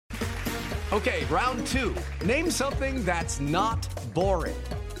Okay, round two. Name something that's not boring.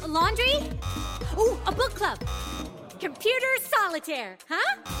 A laundry? Ooh, a book club. Computer solitaire,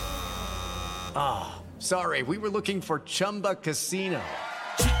 huh? Ah, sorry, we were looking for Chumba Casino.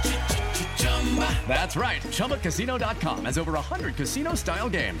 That's right, ChumbaCasino.com has over 100 casino-style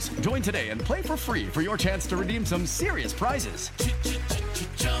games. Join today and play for free for your chance to redeem some serious prizes.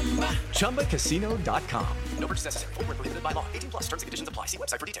 ChumbaCasino.com. No purchase necessary. Void where prohibited by law. 18 plus. Terms and conditions apply. See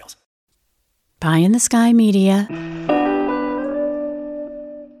website for details. Pie in the Sky Media.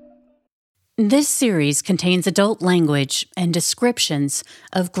 This series contains adult language and descriptions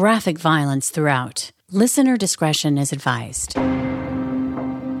of graphic violence throughout. Listener discretion is advised.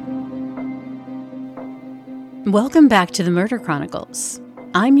 Welcome back to the Murder Chronicles.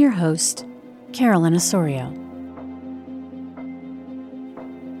 I'm your host, Carolyn Osorio.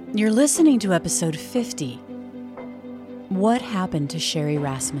 You're listening to episode 50. What happened to Sherri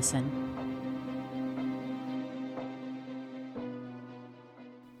Rasmussen?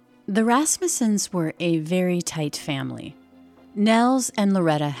 The Rasmussens were a very tight family. Nels and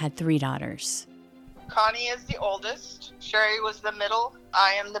Loretta had 3 daughters. Connie is the oldest. Sherri was the middle.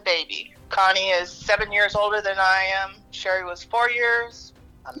 I am the baby. Connie is 7 years older than I am. Sherri was 4 years.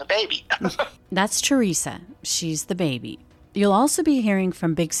 I'm the baby. That's Teresa. She's the baby. You'll also be hearing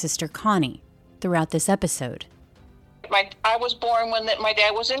from big sister Connie throughout this episode. I was born when my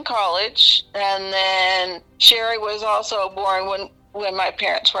dad was in college, and then Sherri was also born when my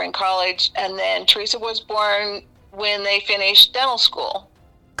parents were in college, and then Teresa was born when they finished dental school.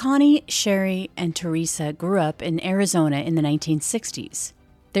 Connie, Sherri, and Teresa grew up in Arizona in the 1960s.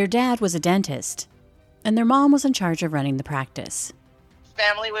 Their dad was a dentist, and their mom was in charge of running the practice.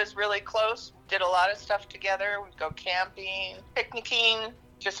 Family was really close, did a lot of stuff together. We'd go camping, picnicking,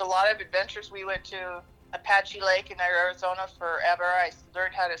 just a lot of adventures. We went to Apache Lake in Arizona forever. I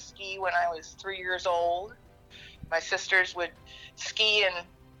learned how to ski when I was 3 years old. My sisters would ski, and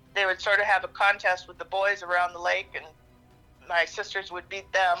they would sort of have a contest with the boys around the lake, and my sisters would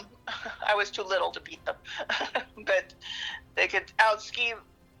beat them. I was too little to beat them, but they could out-ski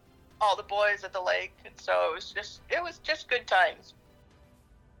all the boys at the lake, and so it was just good times.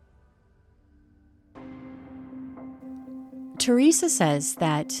 Teresa says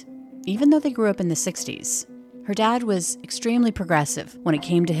that even though they grew up in the 60s, her dad was extremely progressive when it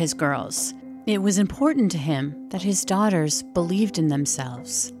came to his girls. It was important to him that his daughters believed in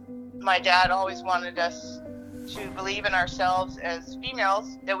themselves. My dad always wanted us to believe in ourselves as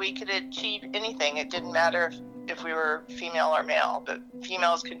females, that we could achieve anything. It didn't matter if we were female or male, but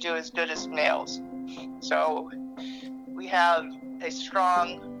females could do as good as males. So we have a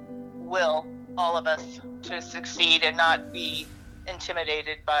strong will, all of us, to succeed and not be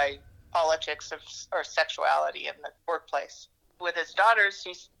intimidated by politics or sexuality in the workplace. With his daughters,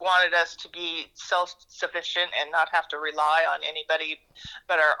 he wanted us to be self-sufficient and not have to rely on anybody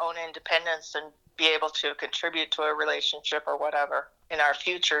but our own independence and be able to contribute to a relationship or whatever in our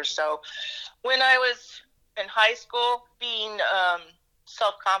future. So when I was in high school, being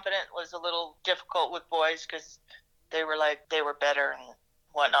self-confident was a little difficult with boys because they were like they were better and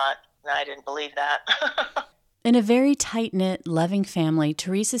whatnot, and I didn't believe that. In a very tight-knit, loving family,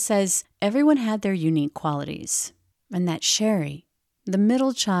 Teresa says everyone had their unique qualities, and that Sherri, the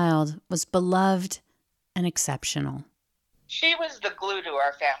middle child, was beloved and exceptional. She was the glue to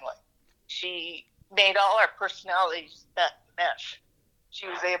our family. She made all our personalities that mesh. She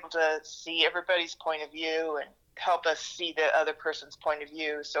was able to see everybody's point of view and help us see the other person's point of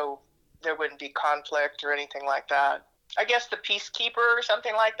view so there wouldn't be conflict or anything like that. I guess the peacekeeper or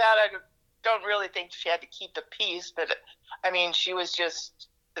something like that. I don't really think she had to keep the peace, but I mean, she was just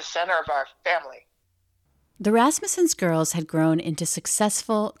the center of our family. The Rasmussens' girls had grown into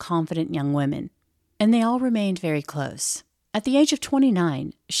successful, confident young women, and they all remained very close. At the age of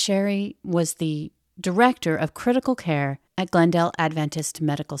 29, Sherri was the director of critical care at Glendale Adventist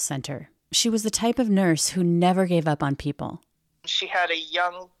Medical Center. She was the type of nurse who never gave up on people. She had a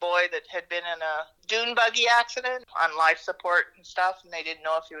young boy that had been in a dune buggy accident on life support and stuff, and they didn't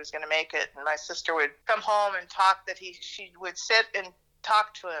know if he was going to make it. And my sister would come home and talk that she would sit and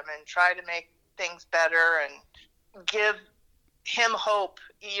talk to him and try to make things better and give him hope,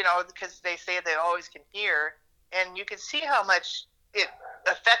 because they say they always can hear. And you could see how much it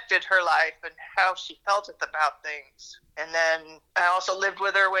affected her life and how she felt about things. And then I also lived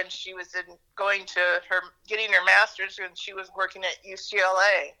with her when she was getting her master's, when she was working at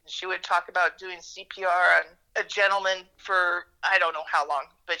UCLA. She would talk about doing CPR on a gentleman for I don't know how long,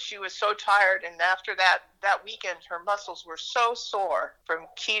 but she was so tired. And after that weekend, her muscles were so sore from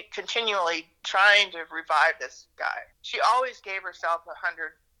continually trying to revive this guy. She always gave herself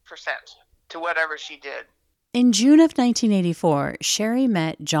 100%. to whatever she did. In June of 1984, Sherri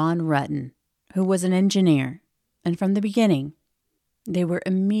met John Rutten, who was an engineer, and from the beginning, they were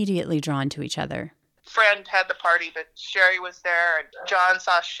immediately drawn to each other. Friend had the party, but Sherri was there, and John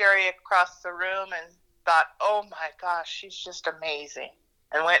saw Sherri across the room and thought, oh my gosh, she's just amazing,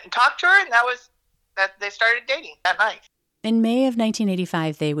 and went and talked to her, and that they started dating that night. In May of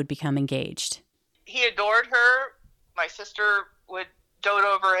 1985, they would become engaged. He adored her. My sister would dote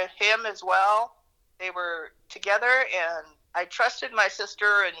over him as well. They were together, and I trusted my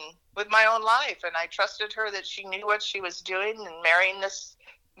sister and with my own life, and I trusted her that she knew what she was doing and marrying this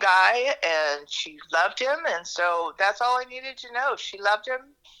guy, and she loved him, and so that's all I needed to know. She loved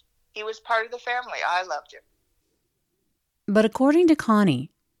him. He was part of the family. I loved him. But according to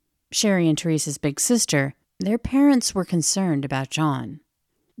Connie, Sherri and Teresa's big sister, their parents were concerned about John.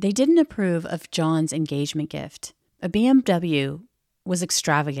 They didn't approve of John's engagement gift. A BMW was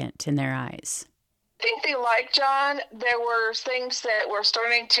extravagant in their eyes. I think they liked John. There were things that were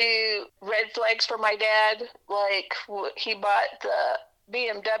starting to red flags for my dad, like he bought the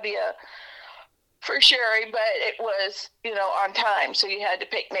BMW for Sherri, but it was, on time, so you had to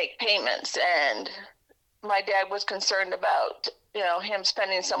make payments, and my dad was concerned about, him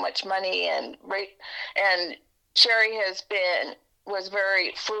spending so much money, and Sherri was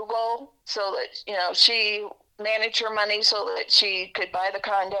very frugal, so that, she manage her money so that she could buy the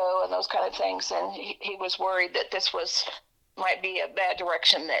condo and those kind of things. And he was worried that this might be a bad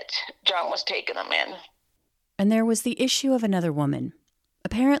direction that John was taking them in. And there was the issue of another woman.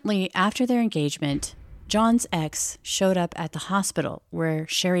 Apparently, after their engagement, John's ex showed up at the hospital where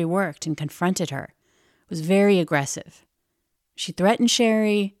Sherri worked and confronted her. It was very aggressive. She threatened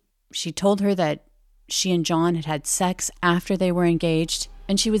Sherri. She told her that she and John had had sex after they were engaged.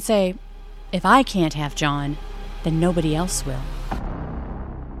 And she would say, if I can't have John, then nobody else will.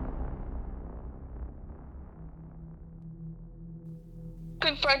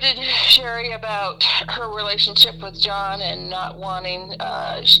 Confronted Sherri about her relationship with John and not wanting,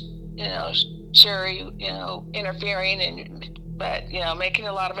 Sherri, interfering but making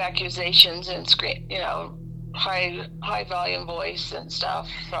a lot of accusations and high volume voice and stuff.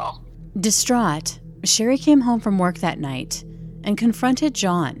 So distraught, Sherri came home from work that night and confronted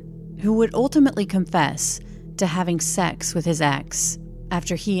John, who would ultimately confess to having sex with his ex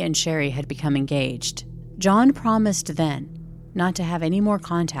after he and Sherri had become engaged. John promised then not to have any more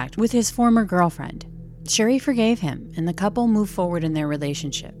contact with his former girlfriend. Sherri forgave him, and the couple moved forward in their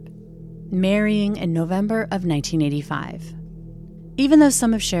relationship, marrying in November of 1985. Even though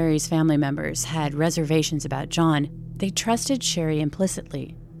some of Sherri's family members had reservations about John, they trusted Sherri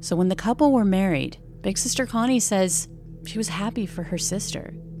implicitly. So when the couple were married, Big Sister Connie says she was happy for her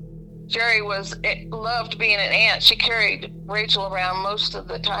sister. Sherri loved being an aunt. She carried Rachel around most of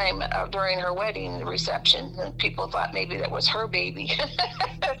the time during her wedding reception, and people thought maybe that was her baby.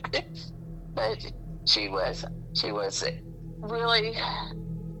 But she was really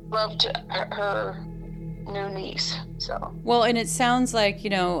loved her new niece. So well, and it sounds like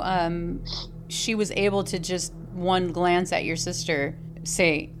she was able to just one glance at your sister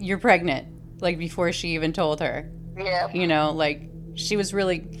say you're pregnant, like before she even told her. Yeah. She was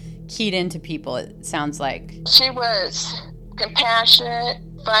really keyed into people, it sounds like. She was compassionate,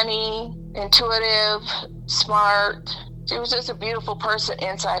 funny, intuitive, smart. She was just a beautiful person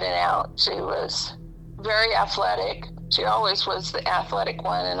inside and out. She was very athletic. She always was the athletic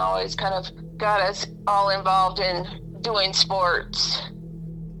one and always kind of got us all involved in doing sports.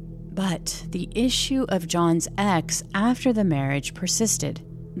 But the issue of John's ex after the marriage persisted.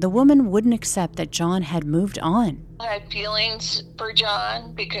 The woman wouldn't accept that John had moved on. I had feelings for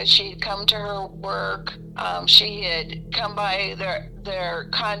John because she had come to her work. She had come by their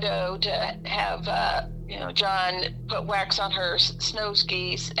condo to have John put wax on her snow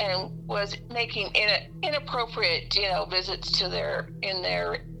skis and was making inappropriate visits to their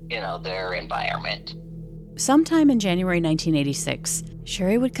environment. Sometime in January 1986,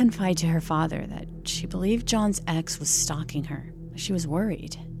 Sherri would confide to her father that she believed John's ex was stalking her. She was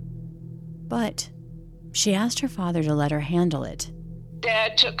worried. But she asked her father to let her handle it.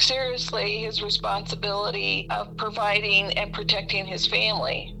 Dad took seriously his responsibility of providing and protecting his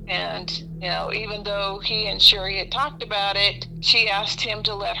family. And, even though he and Sherri had talked about it, she asked him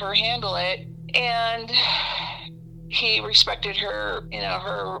to let her handle it. And he respected her,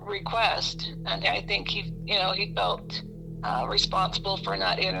 her request. And I think he felt responsible for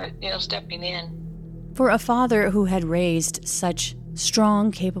not, stepping in. For a father who had raised such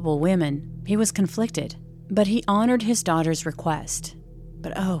strong, capable women, he was conflicted. But he honored his daughter's request.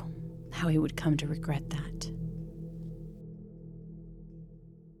 But oh, how he would come to regret that.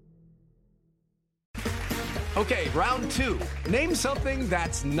 Okay, round 2. Name something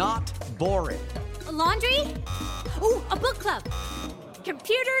that's not boring. A laundry? Ooh, a book club.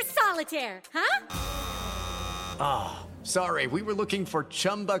 Computer solitaire, huh? Sorry, we were looking for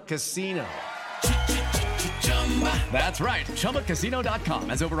Chumba Casino. That's right. ChumbaCasino.com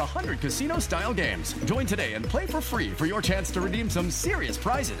has over 100 casino-style games. Join today and play for free for your chance to redeem some serious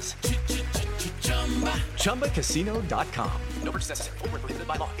prizes. ChumbaCasino.com. No purchase necessary. Void where prohibited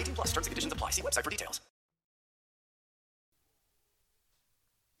by law. 18 plus. Terms and conditions apply. See website for details.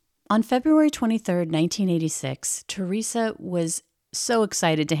 On February 23rd, 1986, Teresa was so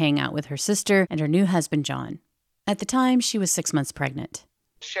excited to hang out with her sister and her new husband, John. At the time, she was 6 months pregnant.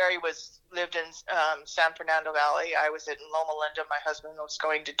 Sherri lived in San Fernando Valley. I was in Loma Linda. My husband was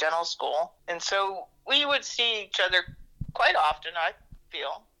going to dental school. And so we would see each other quite often, I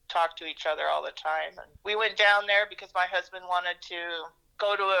feel, talk to each other all the time. And we went down there because my husband wanted to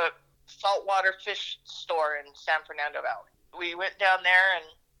go to a saltwater fish store in San Fernando Valley. We went down there, and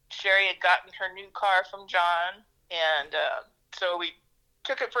Sherri had gotten her new car from John. And so we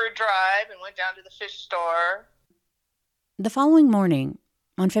took it for a drive and went down to the fish store. The following morning,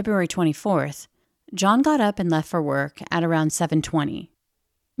 on February 24th, John got up and left for work at around 7:20.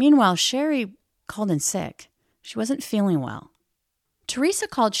 Meanwhile, Sherri called in sick. She wasn't feeling well. Teresa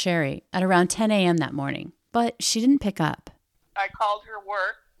called Sherri at around 10 a.m. that morning, but she didn't pick up. I called her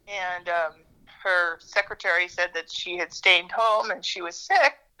work, and her secretary said that she had stayed home and she was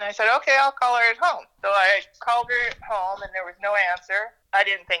sick. And I said, okay, I'll call her at home. So I called her at home, and there was no answer. I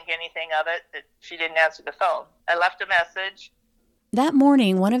didn't think anything of it, that she didn't answer the phone. I left a message. That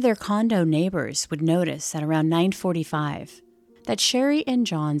morning, one of their condo neighbors would notice at around 9:45 that Sherri and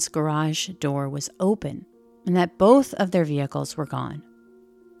John's garage door was open and that both of their vehicles were gone.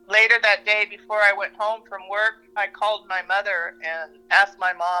 Later that day, before I went home from work, I called my mother and asked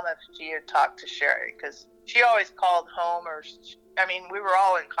my mom if she had talked to Sherri, because she always called home, we were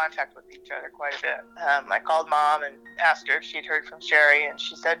all in contact with each other quite a bit. I called Mom and asked her if she'd heard from Sherri, and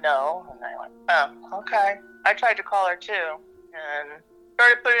she said no. And I went, okay. I tried to call her too, and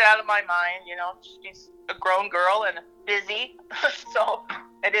sort of put it out of my mind. She's a grown girl and busy, so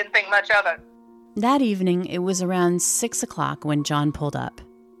I didn't think much of it. That evening, it was around 6 o'clock when John pulled up.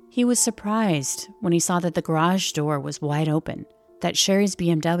 He was surprised when he saw that the garage door was wide open, that Sherri's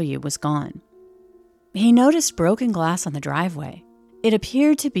BMW was gone. He noticed broken glass on the driveway. It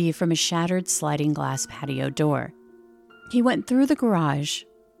appeared to be from a shattered sliding glass patio door. He went through the garage,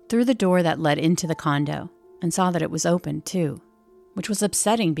 through the door that led into the condo, and saw that it was open too, which was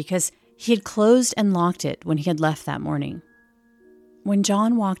upsetting because he had closed and locked it when he had left that morning. When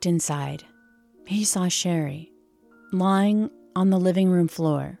John walked inside, he saw Sherri lying on the living room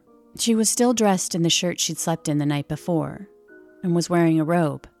floor. She was still dressed in the shirt she'd slept in the night before and was wearing a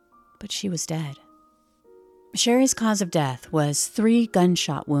robe, but she was dead. Sherri's cause of death was 3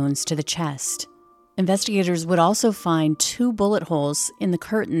 gunshot wounds to the chest. Investigators would also find 2 bullet holes in the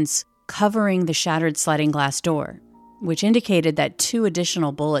curtains covering the shattered sliding glass door, which indicated that 2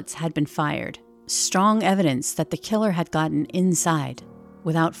 additional bullets had been fired. Strong evidence that the killer had gotten inside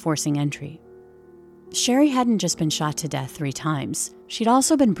without forcing entry. Sherri hadn't just been shot to death 3 times. She'd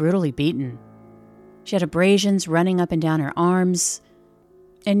also been brutally beaten. She had abrasions running up and down her arms,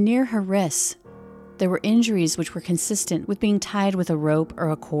 and near her wrists, there were injuries which were consistent with being tied with a rope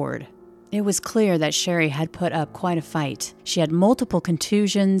or a cord. It was clear that Sherri had put up quite a fight. She had multiple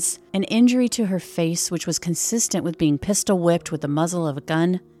contusions, an injury to her face which was consistent with being pistol whipped with the muzzle of a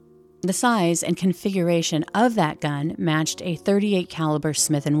gun. The size and configuration of that gun matched a .38 caliber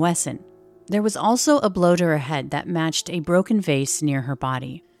Smith & Wesson. There was also a blow to her head that matched a broken vase near her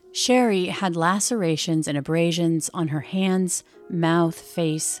body. Sherri had lacerations and abrasions on her hands, mouth,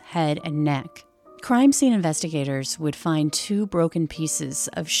 face, head, and neck. Crime scene investigators would find 2 broken pieces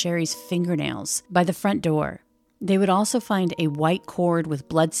of Sherri's fingernails by the front door. They would also find a white cord with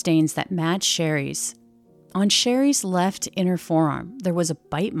bloodstains that matched Sherri's. On Sherri's left inner forearm, there was a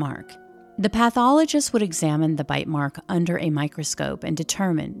bite mark. The pathologist would examine the bite mark under a microscope and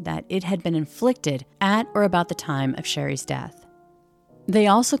determine that it had been inflicted at or about the time of Sherri's death. They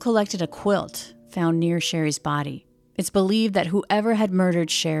also collected a quilt found near Sherri's body. It's believed that whoever had murdered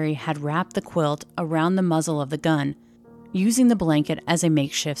Sherri had wrapped the quilt around the muzzle of the gun, using the blanket as a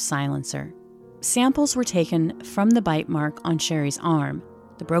makeshift silencer. Samples were taken from the bite mark on Sherri's arm.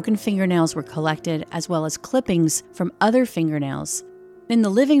 The broken fingernails were collected, as well as clippings from other fingernails. In the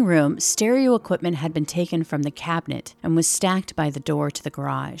living room, stereo equipment had been taken from the cabinet and was stacked by the door to the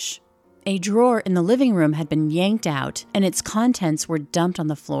garage. A drawer in the living room had been yanked out, and its contents were dumped on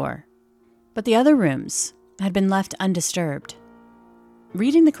the floor. But the other rooms had been left undisturbed.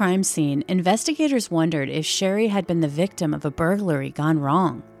 Reading the crime scene, investigators wondered if Sherri had been the victim of a burglary gone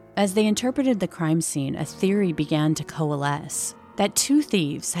wrong. As they interpreted the crime scene, a theory began to coalesce that two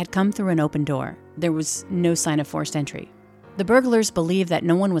thieves had come through an open door. There was no sign of forced entry. The burglars believed that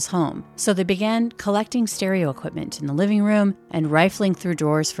no one was home, so they began collecting stereo equipment in the living room and rifling through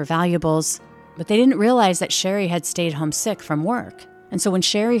drawers for valuables. But they didn't realize that Sherri had stayed home sick from work. And so when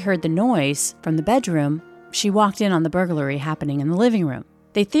Sherri heard the noise from the bedroom, she walked in on the burglary happening in the living room.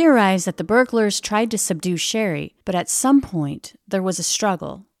 They theorized that the burglars tried to subdue Sherri, but at some point there was a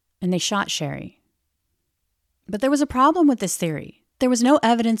struggle, and they shot Sherri. But there was a problem with this theory. There was no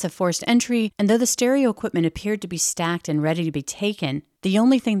evidence of forced entry, and though the stereo equipment appeared to be stacked and ready to be taken, the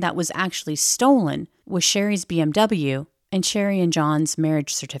only thing that was actually stolen was Sherri's BMW and Sherri and John's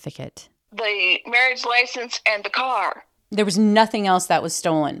marriage certificate. The marriage license and the car. There was nothing else that was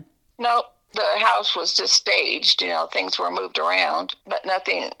stolen. No, the house was just staged. Things were moved around, but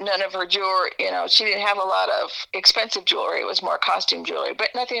none of her jewelry. She didn't have a lot of expensive jewelry. It was more costume jewelry, but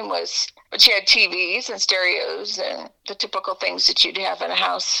nothing was. But she had TVs and stereos and the typical things that you'd have in a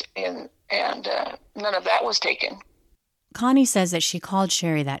house, and none of that was taken. Connie says that she called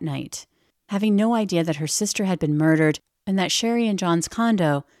Sherri that night, having no idea that her sister had been murdered and that Sherri and John's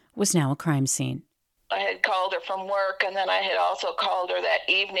condo was now a crime scene. I had called her from work, and then I had also called her that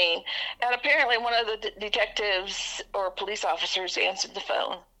evening. And apparently one of the detectives or police officers answered the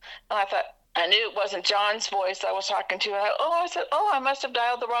phone. And I thought, I knew it wasn't John's voice I was talking to. I said, I must have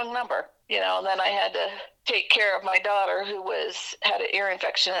dialed the wrong number. And then I had to take care of my daughter who had an ear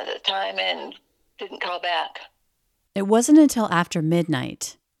infection at the time and didn't call back. It wasn't until after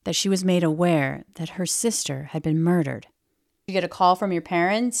midnight that she was made aware that her sister had been murdered. You get a call from your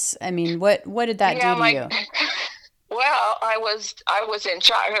parents? I mean, what did that do to you? Well, I was in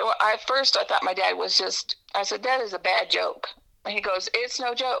shock. At first, I thought my dad was I said, that is a bad joke. And he goes, it's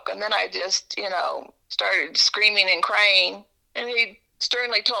no joke. And then I just, started screaming and crying. And he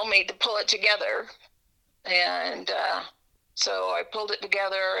sternly told me to pull it together. And so I pulled it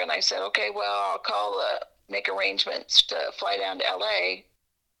together and I said, okay, well, I'll make arrangements to fly down to L.A.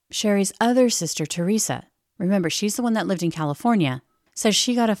 Sherri's other sister, Teresa, remember, she's the one that lived in California, says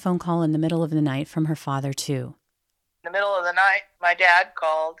she got a phone call in the middle of the night from her father, too. In the middle of the night, my dad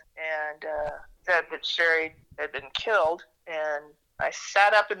called and said that Sherri had been killed. And I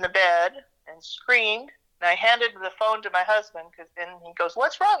sat up in the bed and screamed. And I handed the phone to my husband, and he goes,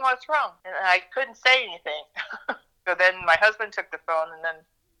 what's wrong? And I couldn't say anything. So then my husband took the phone, and then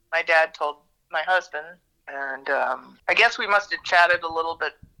my dad told my husband. And I guess we must have chatted a little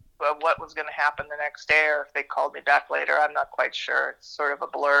bit of what was going to happen the next day, or if they called me back later. I'm not quite sure. It's sort of a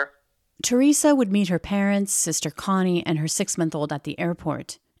blur. Teresa would meet her parents, sister Connie, and her 6-month-old at the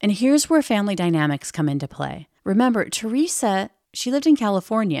airport. And here's where family dynamics come into play. Remember, Teresa, she lived in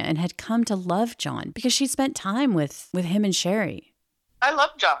California and had come to love John because she'd spent time with him and Sherri. I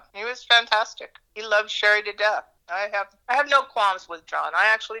love John. He was fantastic. He loved Sherri to death. I have no qualms with John. I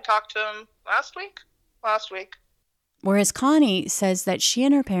actually talked to him last week. Whereas Connie says that she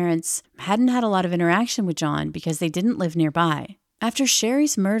and her parents hadn't had a lot of interaction with John because they didn't live nearby. After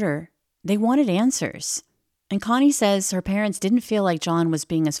Sherri's murder, they wanted answers. And Connie says her parents didn't feel like John was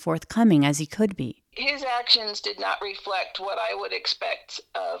being as forthcoming as he could be. His actions did not reflect what I would expect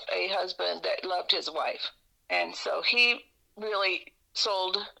of a husband that loved his wife. And so he really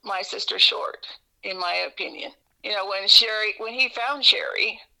sold my sister short, in my opinion. When he found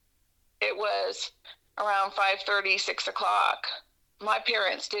Sherri, it was around 5:30, 6 o'clock. My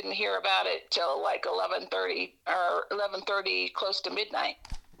parents didn't hear about it till like 11:30 or 11:30, close to midnight.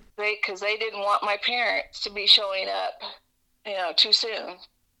 Because they didn't want my parents to be showing up, too soon.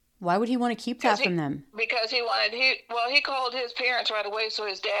 Why would he want to keep that from them? Because he called his parents right away so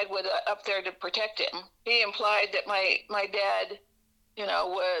his dad would up there to protect him. He implied that my dad,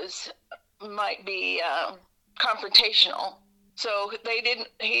 might be confrontational. So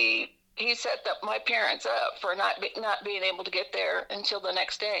he set my parents up for not being able to get there until the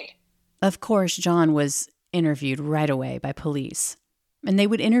next day. Of course, John was interviewed right away by police, and they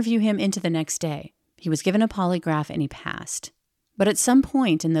would interview him into the next day. He was given a polygraph and he passed. But at some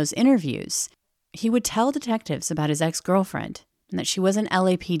point in those interviews, he would tell detectives about his ex-girlfriend and that she was an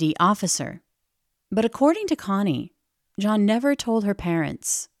LAPD officer. But according to Connie, John never told her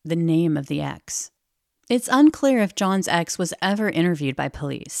parents the name of the ex. It's unclear if John's ex was ever interviewed by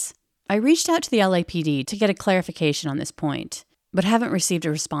police. I reached out to the LAPD to get a clarification on this point, but haven't received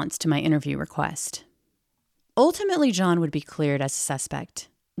a response to my interview request. Ultimately, John would be cleared as a suspect.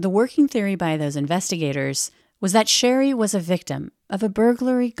 The working theory by those investigators was that Sherri was a victim of a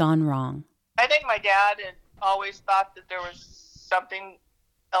burglary gone wrong. I think my dad had always thought that there was something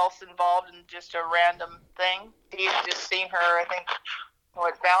else involved in just a random thing. He had just seen her, I think,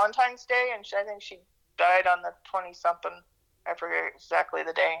 Valentine's Day, and I think she died on the 20-something. I forget exactly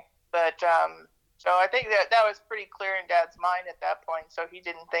the day. But so I think that was pretty clear in Dad's mind at that point, so he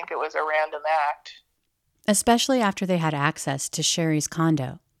didn't think it was a random act. Especially after they had access to Sherri's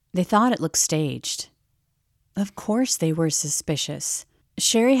condo. They thought it looked staged. Of course they were suspicious.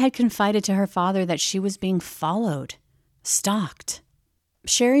 Sherri had confided to her father that she was being followed, stalked.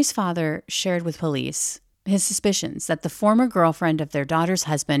 Sherri's father shared with police his suspicions that the former girlfriend of their daughter's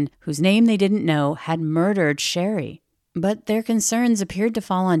husband, whose name they didn't know, had murdered Sherri. But their concerns appeared to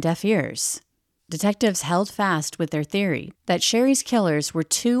fall on deaf ears. Detectives held fast with their theory that Sherri's killers were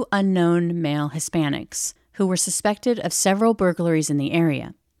two unknown male Hispanics who were suspected of several burglaries in the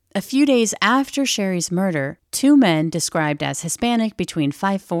area. A few days after Sherri's murder, two men described as Hispanic between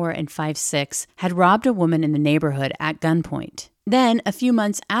 5'4" and 5'6" had robbed a woman in the neighborhood at gunpoint. Then, a few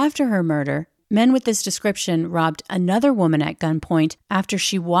months after her murder, men with this description robbed another woman at gunpoint after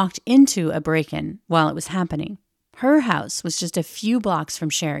she walked into a break-in while it was happening. Her house was just a few blocks from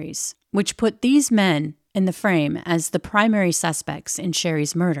Sherri's, which put these men in the frame as the primary suspects in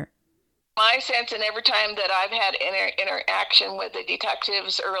Sherri's murder. My sense, and every time that I've had interaction with the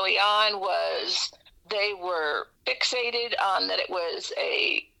detectives early on, was they were fixated on that it was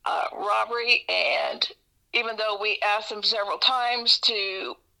a robbery, and even though we asked them several times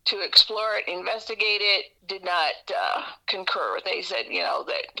to explore it, investigate it, did not concur. They said,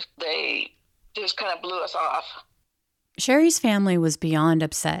 that they just kind of blew us off. Sherri's family was beyond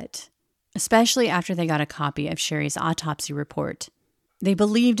upset, especially after they got a copy of Sherri's autopsy report. They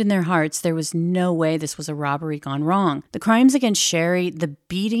believed in their hearts there was no way this was a robbery gone wrong. The crimes against Sherri, the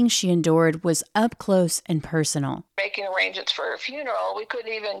beating she endured, was up close and personal. Making arrangements for her funeral, we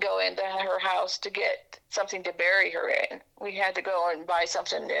couldn't even go into her house to get something to bury her in. We had to go and buy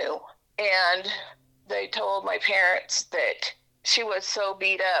something new. And they told my parents that she was so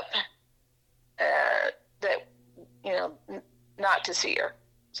beat up that, not to see her.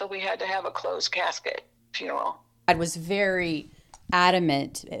 So we had to have a closed casket funeral. Dad was very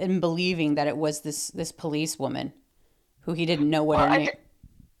adamant in believing that it was this police woman who he didn't know what her name.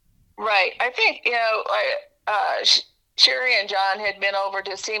 Right. I think, Sherri and John had been over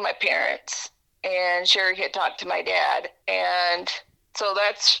to see my parents, and Sherri had talked to my dad. And so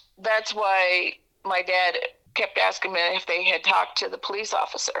that's why my dad kept asking me if they had talked to the police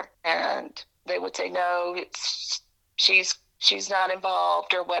officer. And they would say, no, she's not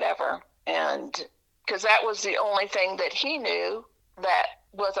involved or whatever. And because that was the only thing that he knew that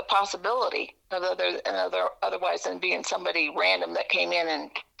was a possibility otherwise than being somebody random that came in.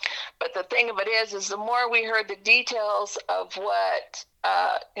 But the thing of it is the more we heard the details of what,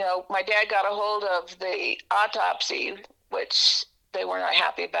 my dad got a hold of the autopsy, which they were not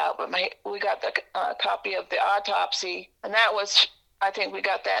happy about, but we got the copy of the autopsy, and that was, I think we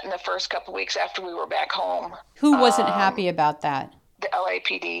got that in the first couple of weeks after we were back home. Who wasn't happy about that? The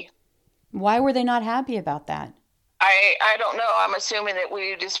LAPD. Why were they not happy about that? I don't know. I'm assuming that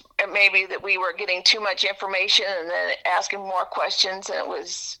maybe that we were getting too much information and then asking more questions,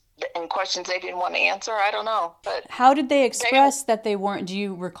 and questions they didn't want to answer. I don't know. But how did they express that they weren't? Do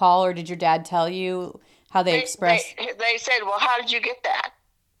you recall, or did your dad tell you how they expressed? They said, well, how did you get that?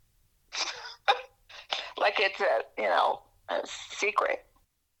 Like it's a secret.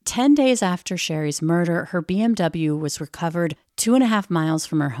 10 days after Sherri's murder, her BMW was recovered 2.5 miles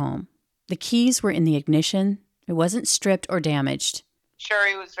from her home. The keys were in the ignition. It wasn't stripped or damaged.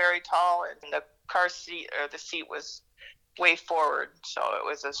 Sherri was very tall, and the car seat, or the seat, was way forward. So it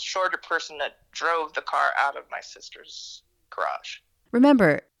was a shorter person that drove the car out of my sister's garage.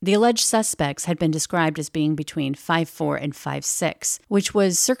 Remember, the alleged suspects had been described as being between 5'4" and 5'6", which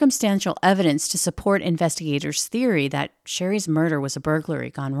was circumstantial evidence to support investigators' theory that Sherri's murder was a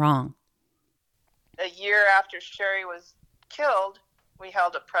burglary gone wrong. A year after Sherri was killed, we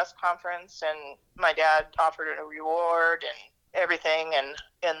held a press conference, and my dad offered a reward and everything, and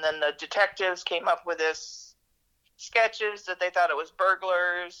then the detectives came up with this sketches that they thought it was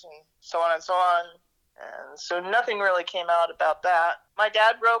burglars and so on and so on. And so nothing really came out about that. My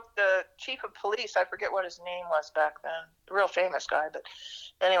dad wrote the chief of police. I forget what his name was back then. A real famous guy, but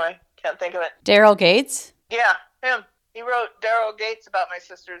anyway, can't think of it. Daryl Gates? Yeah, him. He wrote Daryl Gates about my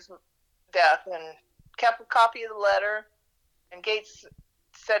sister's death and kept a copy of the letter, and Gates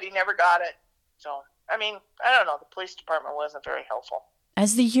said he never got it. So, I don't know. The police department wasn't very helpful.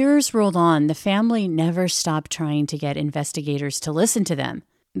 As the years rolled on, the family never stopped trying to get investigators to listen to them,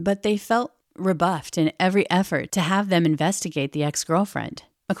 but they felt rebuffed in every effort to have them investigate the ex-girlfriend.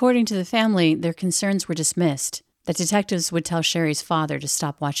 According to the family, their concerns were dismissed. The detectives would tell Sherri's father to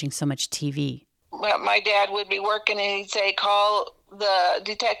stop watching so much TV. My dad would be working and he'd say, call the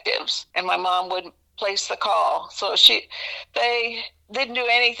detectives. And my mom would place the call. So they didn't do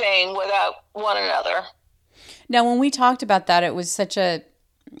anything without one another. Now, when we talked about that, it was such a,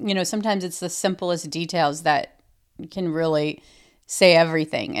 sometimes it's the simplest details that can really say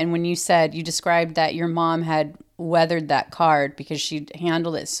everything. And when you described that your mom had weathered that card because she'd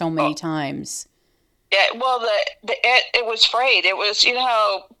handled it so many times. Yeah, well, it was frayed. It was,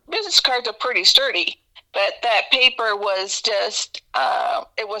 business cards are pretty sturdy, but that paper was just,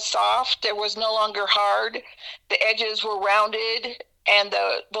 it was soft. It was no longer hard. The edges were rounded, and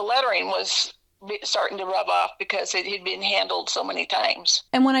the lettering was starting to rub off because it had been handled so many times.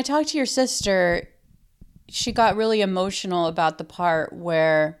 And when I talked to your sister, she got really emotional about the part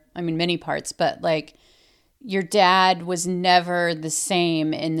where, many parts, but like your dad was never the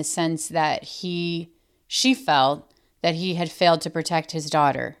same in the sense that she felt that he had failed to protect his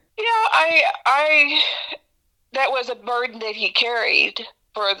daughter. Yeah, I that was a burden that he carried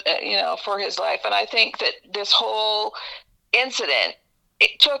for his life, and I think that this whole incident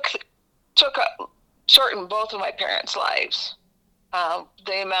it shortened both of my parents' lives.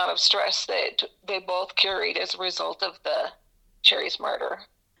 The amount of stress that they both carried as a result of Sherri's murder.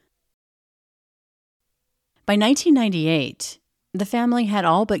 By 1998, the family had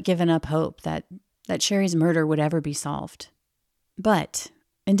all but given up hope that Sherri's murder would ever be solved. But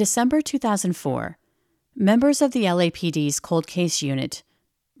in December 2004, members of the LAPD's cold case unit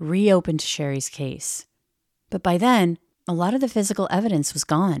reopened Sherri's case. But by then, a lot of the physical evidence was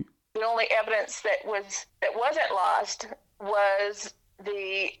gone. The only evidence that wasn't lost was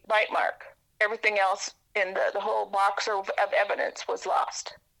the bite mark. Everything else in the whole box of evidence was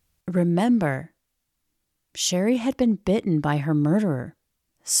lost. Remember, Sherri had been bitten by her murderer.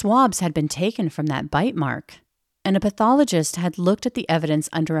 Swabs had been taken from that bite mark, and a pathologist had looked at the evidence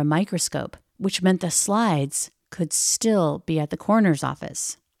under a microscope, which meant the slides could still be at the coroner's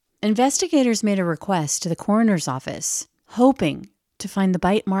office. Investigators made a request to the coroner's office, hoping to find the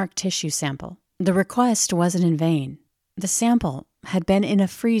bite mark tissue sample. The request wasn't in vain. The sample had been in a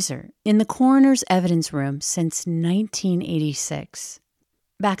freezer in the coroner's evidence room since 1986.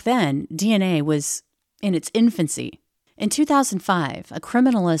 Back then, DNA was in its infancy. In 2005, a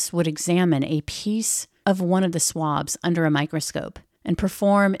criminalist would examine a piece of one of the swabs under a microscope and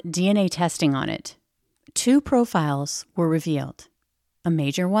perform DNA testing on it. 2 profiles were revealed, a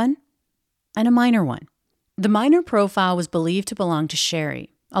major one and a minor one. The minor profile was believed to belong to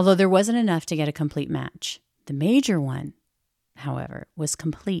Sherri, although there wasn't enough to get a complete match. The major one, however, was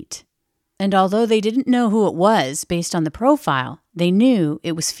complete. And although they didn't know who it was based on the profile, they knew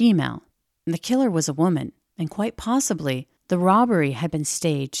it was female. The killer was a woman, and quite possibly the robbery had been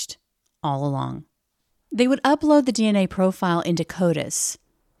staged all along. They would upload the DNA profile into CODIS,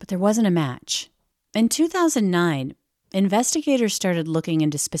 but there wasn't a match. In 2009, investigators started looking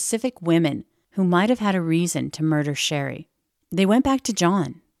into specific women who might have had a reason to murder Sherri. They went back to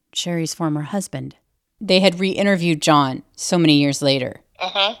John, Sherri's former husband. They had re-interviewed John so many years later.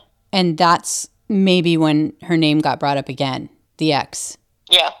 Uh-huh. And that's maybe when her name got brought up again, the ex.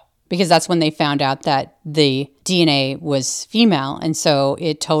 Yeah. Because that's when they found out that the DNA was female, and so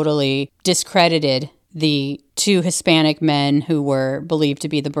it totally discredited the 2 Hispanic men who were believed to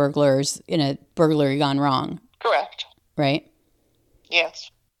be the burglars in a burglary gone wrong. Correct. Right?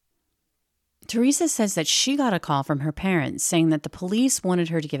 Yes. Teresa says that she got a call from her parents saying that the police wanted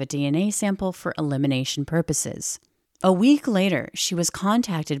her to give a DNA sample for elimination purposes. A week later, she was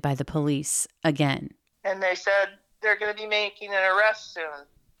contacted by the police again. And they said they're going to be making an arrest soon.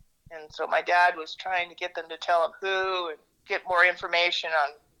 And so my dad was trying to get them to tell him who and get more information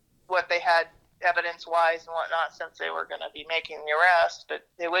on what they had evidence-wise and whatnot, since they were going to be making the arrest. But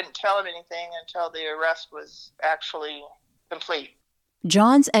they wouldn't tell him anything until the arrest was actually complete.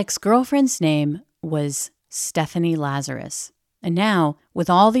 John's ex-girlfriend's name was Stephanie Lazarus. And now, with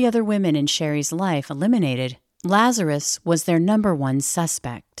all the other women in Sherri's life eliminated, Lazarus was their number 1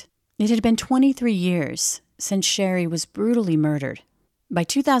 suspect. It had been 23 years since Sherri was brutally murdered. By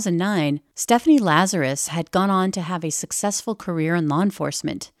 2009, Stephanie Lazarus had gone on to have a successful career in law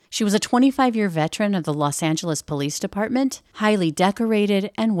enforcement. She was a 25-year veteran of the Los Angeles Police Department, highly decorated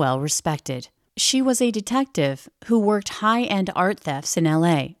and well-respected. She was a detective who worked high-end art thefts in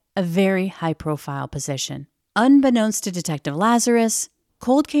L.A., a very high-profile position. Unbeknownst to Detective Lazarus,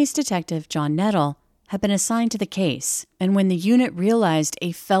 cold case detective John Nettle had been assigned to the case, and when the unit realized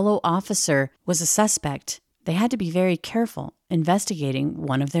a fellow officer was a suspect, they had to be very careful investigating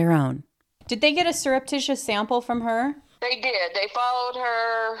one of their own. Did they get a surreptitious sample from her? They did. They followed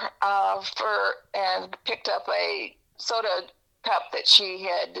her and picked up a soda cup that she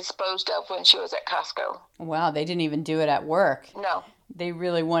had disposed of when she was at Costco. Wow, they didn't even do it at work. No. They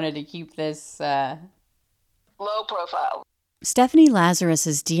really wanted to keep this low profile. Stephanie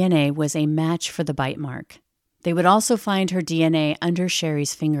Lazarus's DNA was a match for the bite mark. They would also find her DNA under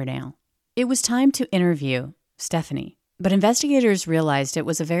Sherri's fingernail. It was time to interview Stephanie, but investigators realized it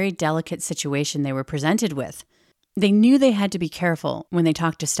was a very delicate situation they were presented with. They knew they had to be careful when they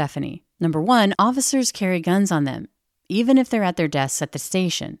talked to Stephanie. Number one, officers carry guns on them, even if they're at their desks at the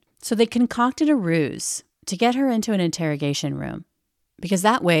station. So they concocted a ruse to get her into an interrogation room, because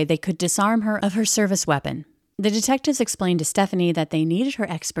that way they could disarm her of her service weapon. The detectives explained to Stephanie that they needed her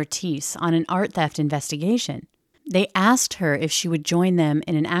expertise on an art theft investigation. They asked her if she would join them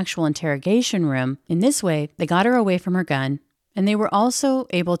in an actual interrogation room. In this way, they got her away from her gun, and they were also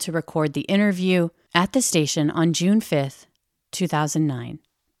able to record the interview at the station on June 5th, 2009.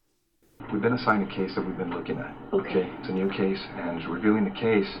 We've been assigned a case that we've been looking at. Okay. It's a new case, and reviewing the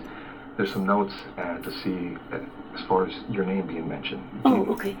case, there's some notes to see as far as your name being mentioned.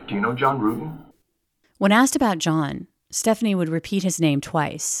 Okay. Do you know John Rutan? When asked about John, Stephanie would repeat his name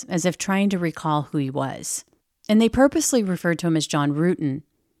twice, as if trying to recall who he was. And they purposely referred to him as John Rutan,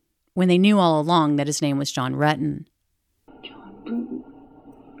 when they knew all along that his name was John Rutten. John Rutan.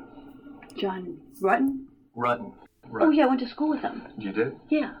 John Rutten? Rutten. Oh, yeah, I went to school with him. You did?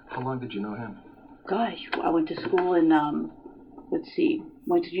 Yeah. How long did you know him? Gosh, I went to school in, went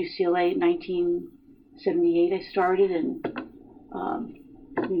to UCLA in 1978 I started, and,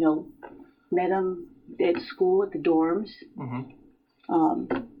 met him at school at the dorms. Mm-hmm.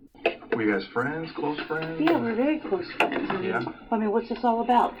 Were you guys friends, close friends? Yeah, we're very close friends. I mean, what's this all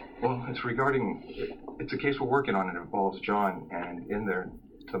about? Well, it's a case we're working on. It involves John, and in there,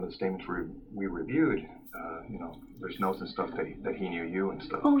 some of the statements we reviewed, there's notes and stuff that he knew you and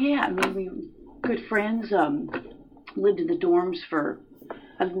stuff. Oh, yeah, I mean, we were good friends, lived in the dorms for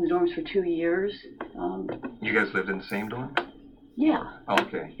 2 years. You guys lived in the same dorm? Yeah. Oh,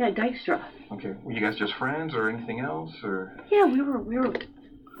 okay. Yeah, Dykstra. Okay. Were you guys just friends or anything else, or? Yeah, we were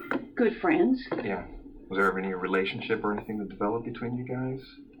good friends. Yeah. Was there ever any relationship or anything that developed between you guys?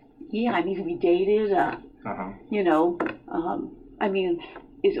 Yeah, I mean, we dated. I mean,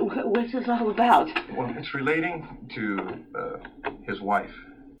 what's this all about? Well, it's relating to his wife.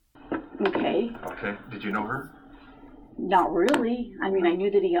 Okay. Okay. Did you know her? Not really. I mean, I knew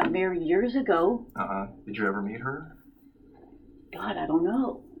that he got married years ago. Did you ever meet her? God, I don't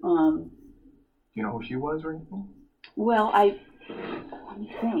know. Do you know who she was or anything? Well, let me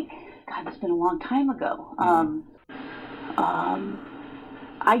think. God, it's been a long time ago.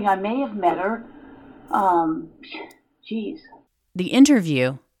 I may have met her. Geez. The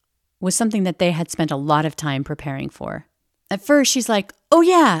interview was something that they had spent a lot of time preparing for. At first, she's like, oh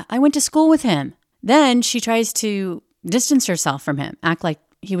yeah, I went to school with him. Then she tries to distance herself from him, act like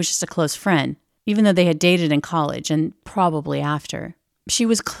he was just a close friend, even though they had dated in college and probably after. She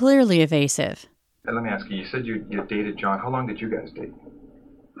was clearly evasive. And let me ask you, you said you dated John. How long did you guys date?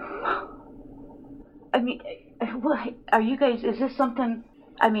 I mean, are you guys, is this something,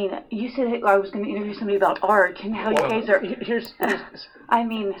 I mean, you said I was going to interview somebody about art, and how you guys are, I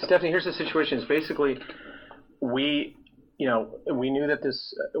mean. Stephanie, here's the situation. It's basically, we knew that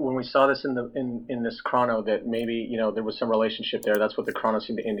this, when we saw this in this chrono, that maybe, there was some relationship there. That's what the chrono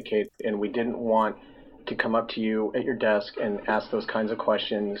seemed to indicate, and we didn't want to come up to you at your desk and ask those kinds of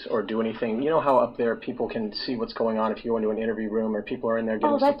questions or do anything. You know how up there people can see what's going on if you go into an interview room or people are in there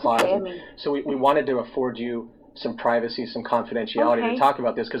getting supplies. Okay. I mean, so we wanted to afford you some privacy, some confidentiality to talk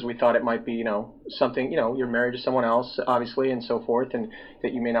about this, because we thought it might be, something, you're married to someone else, obviously, and so forth, and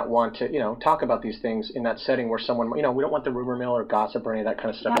that you may not want to, talk about these things in that setting where someone, we don't want the rumor mill or gossip or any of that kind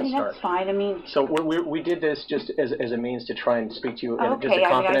of stuff to start. That's fine. I mean, so we did this just as a means to try and speak to you in just a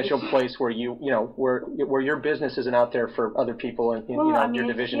confidential place where where your business isn't out there for other people and your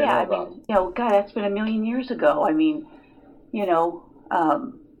division to know about. God, that's been a million years ago. I mean,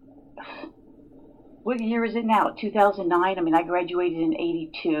 what year is it now? 2009? I mean, I graduated in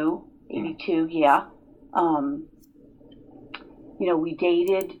 82. 82, yeah. We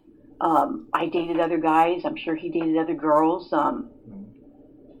dated. I dated other guys. I'm sure he dated other girls. Well,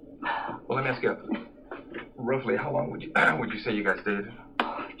 let me ask you, roughly how long would you say you guys dated?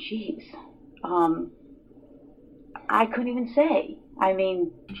 Oh, jeez. I couldn't even say. I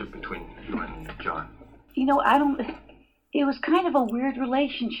mean. Just between you and John. It was kind of a weird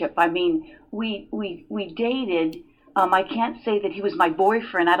relationship. I mean, we dated. I can't say that he was my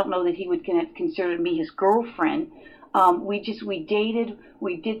boyfriend. I don't know that he would consider me his girlfriend. We dated.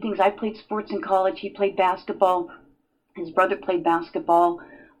 We did things. I played sports in college. He played basketball. His brother played basketball.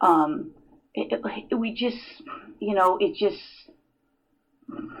 We just, it just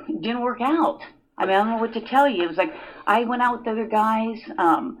didn't work out. I mean, I don't know what to tell you. It was like I went out with other guys,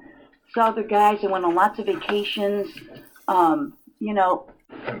 saw other guys. I went on lots of vacations, And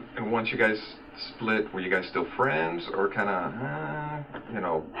once you guys split, were you guys still friends or kind of,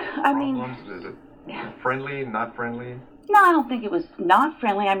 I mean, problems? Is it friendly, not friendly? No, I don't think it was not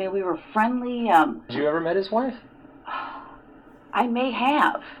friendly. I mean, we were friendly. Did you ever met his wife? I may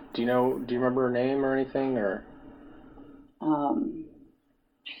have. Do you remember her name or anything, or?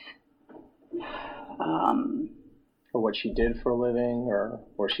 Or what she did for a living, or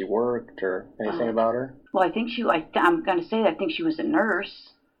where she worked, or anything about her? Well, I think I'm going to say that I think she was a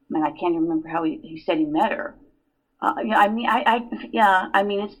nurse. I mean, I can't remember how he said he met her. I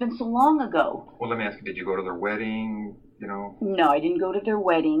mean, it's been so long ago. Well, let me ask you, did you go to their wedding, No, I didn't go to their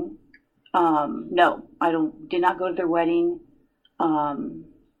wedding. No, did not go to their wedding. I couldn't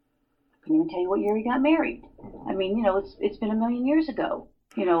even tell you what year he got married. I mean, it's been a million years ago.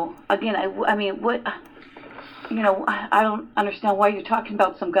 Again, I don't understand why you're talking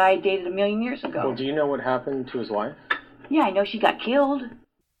about some guy I dated a million years ago. Well, do you know what happened to his wife? Yeah, I know she got killed.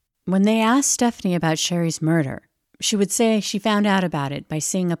 When they asked Stephanie about Sherri's murder, she would say she found out about it by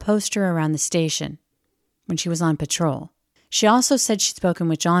seeing a poster around the station when she was on patrol. She also said she'd spoken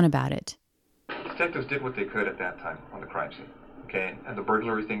with John about it. Detectives did what they could at that time on the crime scene, okay? And the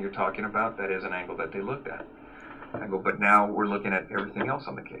burglary thing you're talking about, that is an angle that they looked at. But now we're looking at everything else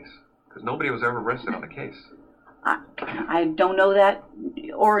on the case, because nobody was ever arrested on the case. I don't know that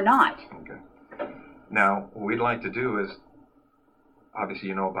or not. Okay. Now, what we'd like to do is, obviously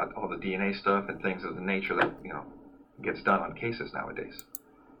you know about all the DNA stuff and things of the nature that, gets done on cases nowadays.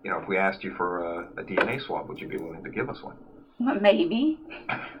 If we asked you for a DNA swab, would you be willing to give us one? Maybe.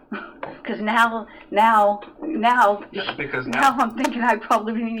 Because now I'm thinking I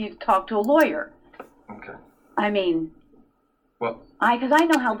probably need to talk to a lawyer. Okay. I mean, well, because I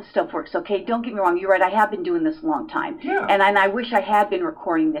know how this stuff works, okay? Don't get me wrong. You're right. I have been doing this a long time. Yeah. And I wish I had been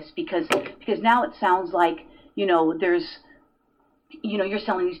recording this because now it sounds like, there's, you're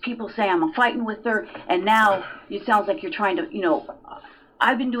telling these people say I'm fighting with her, and now it sounds like you're trying to,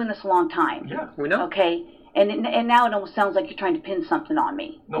 I've been doing this a long time. Yeah, we know. Okay? And now it almost sounds like you're trying to pin something on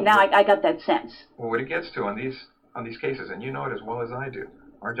me. No, now I got that sense. Well, what it gets to on these cases, and you know it as well as I do,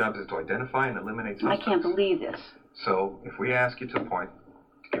 our job is to identify and eliminate suspects. I can't believe this. So if we ask you to the point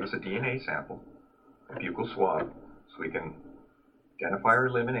to give us a DNA sample, a buccal swab, so we can identify or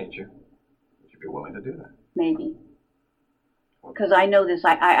eliminate you, would you be willing to do that? Maybe. Because I know this.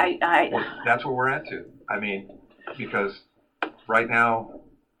 Well, that's where we're at too. I mean, because right now,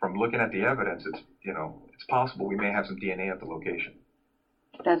 from looking at the evidence, it's it's possible we may have some DNA at the location.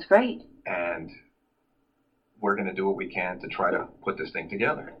 That's great. And we're going to do what we can to try to put this thing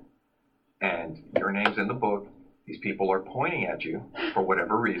together. And your name's in the book. These people are pointing at you for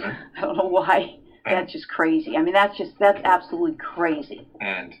whatever reason. I don't know why. That's just crazy. I mean, that's absolutely crazy.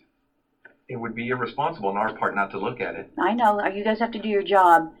 And it would be irresponsible on our part not to look at it. I know. You guys have to do your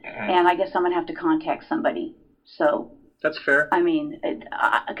job, and I guess I'm going to have to contact somebody. So. That's fair. I mean,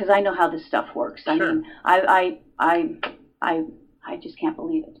 because I know how this stuff works. I Sure. mean, I just can't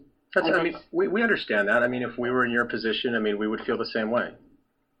believe it. I mean, we understand that. I mean, if we were in your position, I mean, we would feel the same way.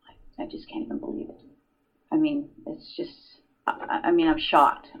 I just can't even believe it. I mean, it's just, I mean, I'm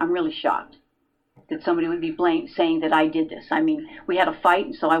shocked. I'm really shocked that somebody would be saying that I did this. I mean, we had a fight,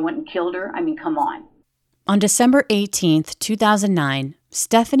 and so I went and killed her. I mean, come on. On December 18th, 2009,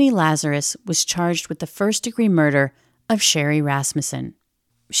 Stephanie Lazarus was charged with the first-degree murder of Sherri Rasmussen.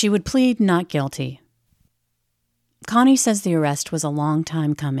 She would plead not guilty. Connie says the arrest was a long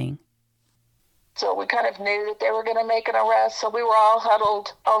time coming. So we kind of knew that they were going to make an arrest, so we were all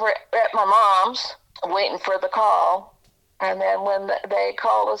huddled over at my mom's waiting for the call. And then when they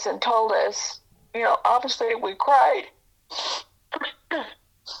called us and told us, obviously we cried.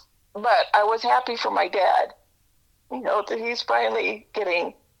 But I was happy for my dad, that he's finally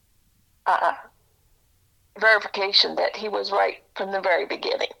getting verification that he was right from the very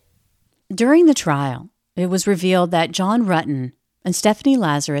beginning. During the trial, it was revealed that John Rutten and Stephanie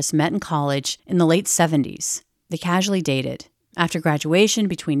Lazarus met in college in the late 70s. They casually dated. After graduation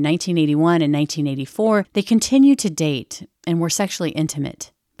between 1981 and 1984, they continued to date and were sexually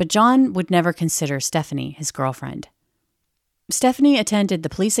intimate. But John would never consider Stephanie his girlfriend. Stephanie attended the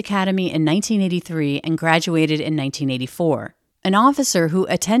police academy in 1983 and graduated in 1984. An officer who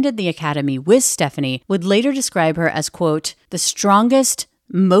attended the academy with Stephanie would later describe her as, quote, the strongest,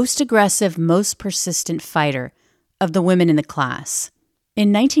 most aggressive, most persistent fighter of the women in the class.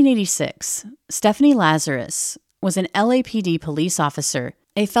 In 1986, Stephanie Lazarus was an LAPD police officer.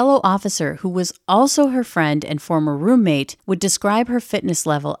 A fellow officer who was also her friend and former roommate would describe her fitness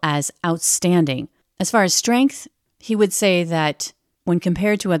level as outstanding. As far as strength, he would say that when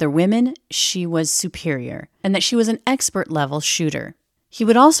compared to other women, she was superior, and that she was an expert-level shooter. He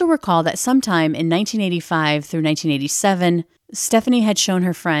would also recall that sometime in 1985 through 1987, Stephanie had shown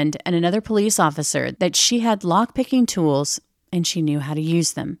her friend and another police officer that she had lock-picking tools and she knew how to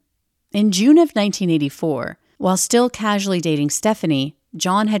use them. In June of 1984, while still casually dating Stephanie,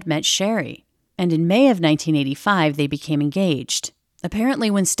 John had met Sherri, and in May of 1985, they became engaged.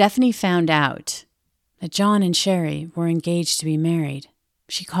 Apparently, when Stephanie found out that John and Sherri were engaged to be married,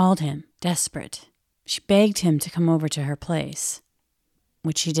 she called him, desperate. She begged him to come over to her place,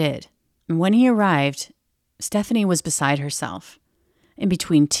 which he did. And when he arrived, Stephanie was beside herself. In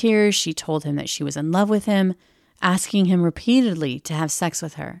between tears, she told him that she was in love with him, asking him repeatedly to have sex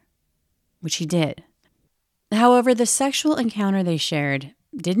with her, which he did. However, the sexual encounter they shared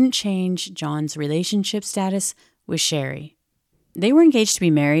didn't change John's relationship status with Sherri. They were engaged to be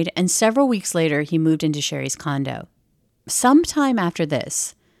married, and several weeks later, he moved into Sherri's condo. Sometime after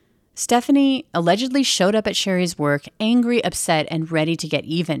this, Stephanie allegedly showed up at Sherri's work, angry, upset, and ready to get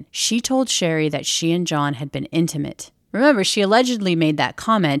even. She told Sherri that she and John had been intimate. Remember, she allegedly made that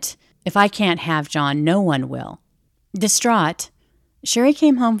comment, "If I can't have John, no one will." Distraught, Sherri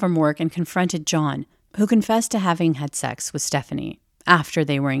came home from work and confronted John, who confessed to having had sex with Stephanie after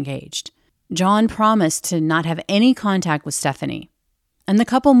they were engaged. John promised to not have any contact with Stephanie, and the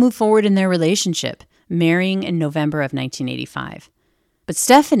couple moved forward in their relationship, marrying in November of 1985. But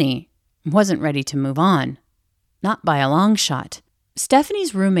Stephanie wasn't ready to move on, not by a long shot.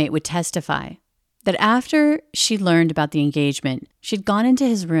 Stephanie's roommate would testify that after she learned about the engagement, she'd gone into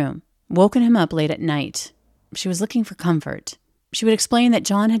his room, woken him up late at night. She was looking for comfort. She would explain that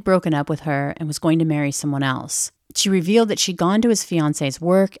John had broken up with her and was going to marry someone else. She revealed that she'd gone to his fiancé's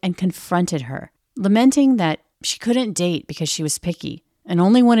work and confronted her, lamenting that she couldn't date because she was picky and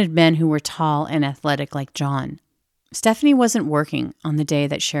only wanted men who were tall and athletic like John. Stephanie wasn't working on the day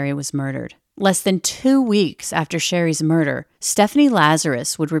that Sherri was murdered. Less than 2 weeks after Sherri's murder, Stephanie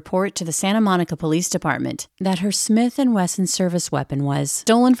Lazarus would report to the Santa Monica Police Department that her Smith & Wesson service weapon was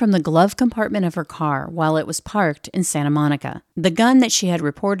stolen from the glove compartment of her car while it was parked in Santa Monica. The gun that she had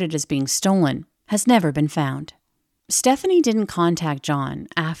reported as being stolen has never been found. Stephanie didn't contact John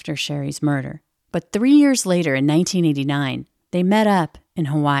after Sherri's murder, but 3 years later in 1989, they met up in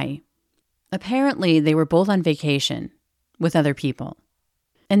Hawaii. Apparently, they were both on vacation with other people,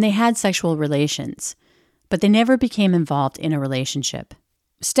 and they had sexual relations, but they never became involved in a relationship.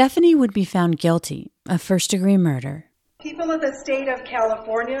 Stephanie would be found guilty of first-degree murder. People of the state of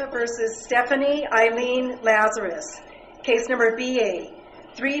California versus Stephanie Eileen Lazarus, case number BA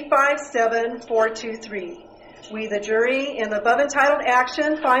 357423. We, the jury, in the above entitled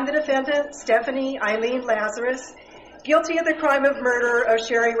action, find the defendant, Stephanie Eileen Lazarus, guilty of the crime of murder of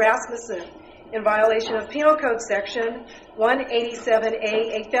Sherri Rasmussen in violation of Penal Code Section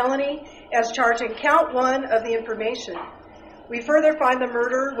 187A, a felony, as charged in count 1 of the information. We further find the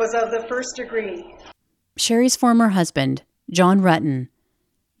murder was of the first degree. Sherri's former husband, John Rutten,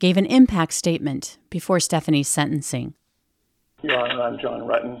 gave an impact statement before Stephanie's sentencing. Your Honor, I'm John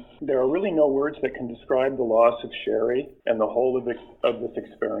Rutten. There are really no words that can describe the loss of Sherri and the whole of this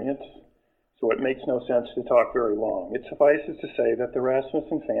experience, so it makes no sense to talk very long. It suffices to say that the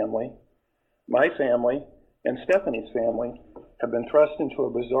Rasmussen family, my family, and Stephanie's family have been thrust into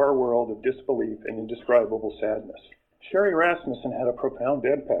a bizarre world of disbelief and indescribable sadness. Sherri Rasmussen had a profound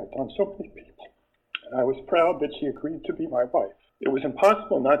impact on so many people, and I was proud that she agreed to be my wife. It was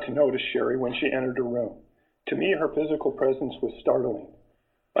impossible not to notice Sherri when she entered a room. To me, her physical presence was startling.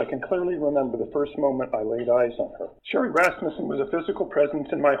 I can clearly remember the first moment I laid eyes on her. Sherri Rasmussen was a physical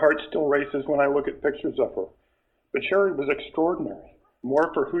presence, and my heart still races when I look at pictures of her. But Sherri was extraordinary,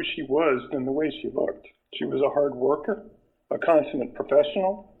 more for who she was than the way she looked. She was a hard worker, a consummate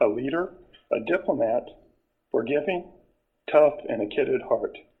professional, a leader, a diplomat, forgiving, tough, and a kid at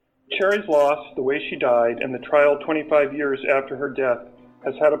heart. Sherri's loss, the way she died, and the trial 25 years after her death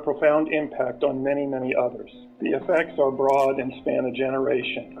has had a profound impact on many, many others. The effects are broad and span a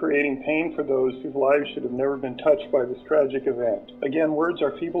generation, creating pain for those whose lives should have never been touched by this tragic event. Again, words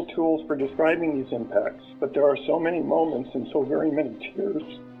are feeble tools for describing these impacts, but there are so many moments and so very many tears.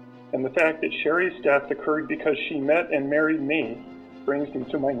 And the fact that Sherri's death occurred because she met and married me brings me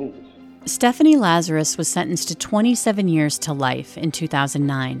to my knees. Stephanie Lazarus was sentenced to 27 years to life in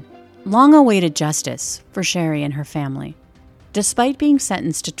 2009. Long-awaited justice for Sherri and her family. Despite being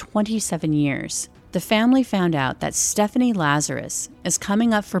sentenced to 27 years, the family found out that Stephanie Lazarus is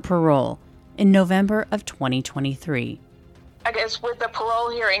coming up for parole in November of 2023. I guess with the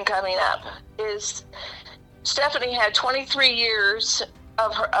parole hearing coming up, is Stephanie had 23 years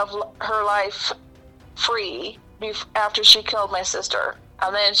of her life free after she killed my sister.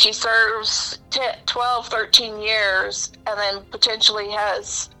 And then she serves 12, 13 years and then potentially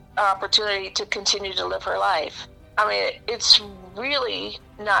has an opportunity to continue to live her life. I mean, it's really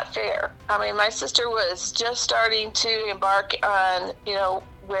not fair. I mean, my sister was just starting to embark on,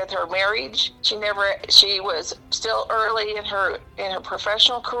 with her marriage. She was still early in her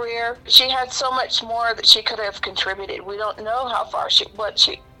professional career. She had so much more that she could have contributed. We don't know how far what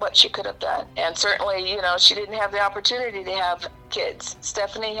she could have done. And certainly, she didn't have the opportunity to have kids.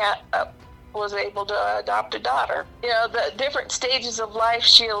 Stephanie was able to adopt a daughter. The different stages of life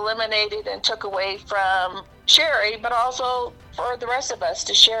she eliminated and took away from Sherri, but also for the rest of us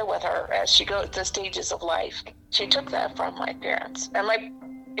to share with her as she goes the stages of life. She took that from my parents. And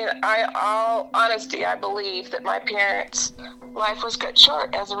in all honesty, I believe that my parents' life was cut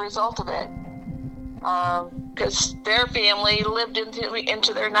short as a result of it. Because their family lived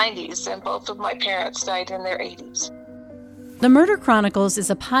into their 90s, and both of my parents died in their 80s. The Murder Chronicles is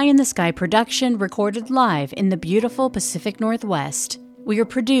a pie-in-the-sky production recorded live in the beautiful Pacific Northwest. We are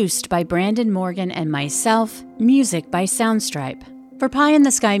produced by Brandon Morgan and myself, music by Soundstripe. For Pie in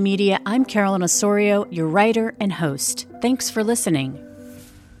the Sky Media, I'm Carolyn Osorio, your writer and host. Thanks for listening.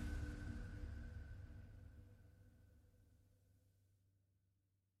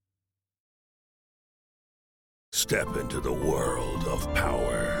 Step into the world of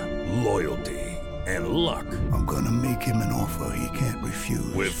power, loyalty, and luck. I'm gonna make him an offer he can't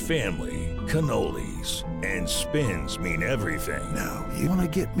refuse. With family, cannolis, and spins mean everything. Now, you wanna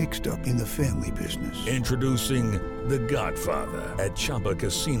get mixed up in the family business. Introducing The Godfather at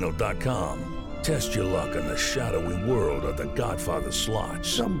ChumbaCasino.com. Test your luck in the shadowy world of The Godfather slot.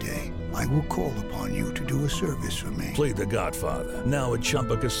 Someday, I will call upon you to do a service for me. Play The Godfather, now at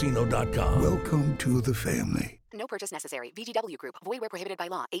ChumbaCasino.com. Welcome to the family. No purchase necessary. VGW Group. Void where prohibited by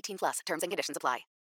law. 18+. Terms and conditions apply.